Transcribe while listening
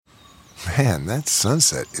Man, that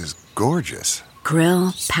sunset is gorgeous.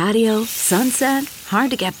 Grill, patio, sunset.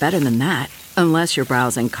 Hard to get better than that. Unless you're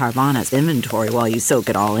browsing Carvana's inventory while you soak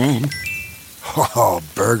it all in. Oh,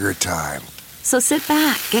 burger time. So sit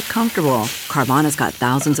back, get comfortable. Carvana's got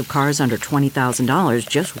thousands of cars under $20,000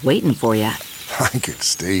 just waiting for you. I could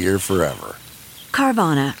stay here forever.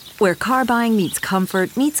 Carvana, where car buying meets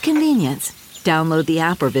comfort meets convenience. Download the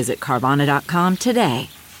app or visit Carvana.com today.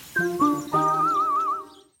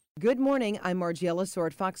 Good morning, I'm Margiela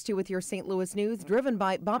Sword, Fox 2 with your St. Louis news, driven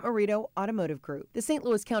by Bontmarito Automotive Group. The St.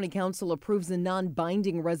 Louis County Council approves a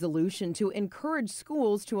non-binding resolution to encourage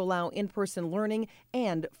schools to allow in-person learning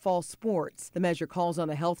and fall sports. The measure calls on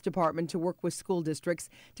the health department to work with school districts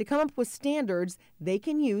to come up with standards they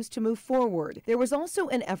can use to move forward. There was also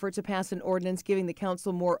an effort to pass an ordinance giving the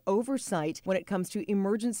council more oversight when it comes to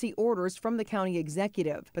emergency orders from the county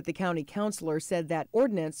executive, but the county councilor said that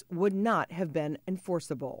ordinance would not have been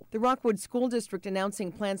enforceable. The Rockwood School District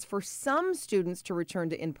announcing plans for some students to return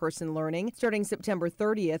to in-person learning. Starting September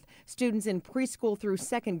 30th, students in preschool through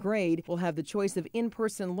second grade will have the choice of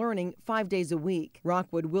in-person learning 5 days a week.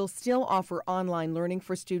 Rockwood will still offer online learning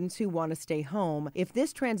for students who want to stay home. If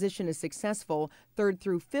this transition is successful, third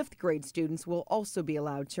through fifth grade students will also be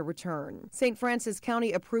allowed to return. St. Francis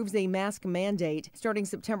County approves a mask mandate. Starting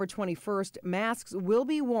September 21st, masks will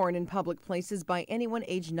be worn in public places by anyone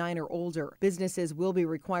age 9 or older. Businesses will be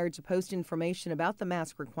required to post information about the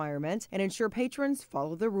mask requirement and ensure patrons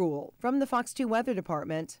follow the rule. From the Fox 2 Weather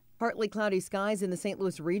Department, partly cloudy skies in the St.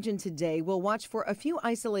 Louis region today. We'll watch for a few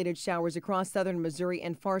isolated showers across southern Missouri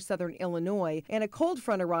and far southern Illinois. And a cold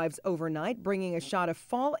front arrives overnight, bringing a shot of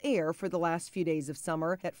fall air for the last few days of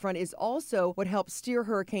summer. That front is also what helps steer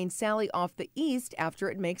Hurricane Sally off the east after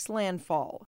it makes landfall.